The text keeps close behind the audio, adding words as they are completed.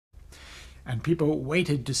And people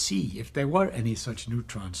waited to see if there were any such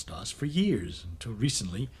neutron stars for years, until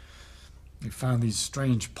recently they found these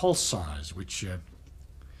strange pulsars which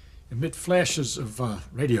emit flashes of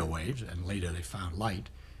radio waves, and later they found light,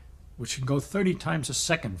 which can go 30 times a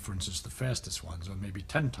second, for instance, the fastest ones, or maybe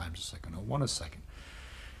 10 times a second, or 1 a second.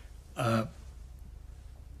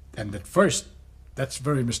 And at first, that's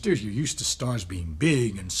very mysterious. You're used to stars being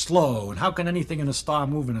big and slow, and how can anything in a star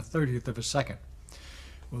move in a 30th of a second?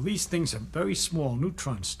 Well, these things are very small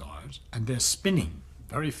neutron stars, and they're spinning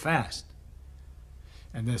very fast.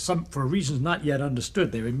 And there's some, for reasons not yet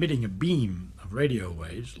understood, they're emitting a beam of radio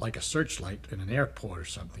waves, like a searchlight in an airport or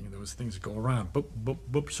something. And those things go around, boop, boop,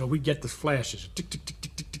 boop. So we get the flashes, tick, tick, tick,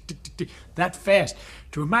 tick, tick, tick, tick, tick, tick, that fast.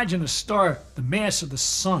 To imagine a star the mass of the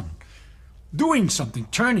sun doing something,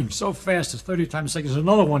 turning so fast as 30 times a second, is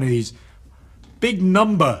another one of these big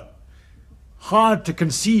number, hard to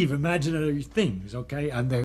conceive imaginary things, okay? And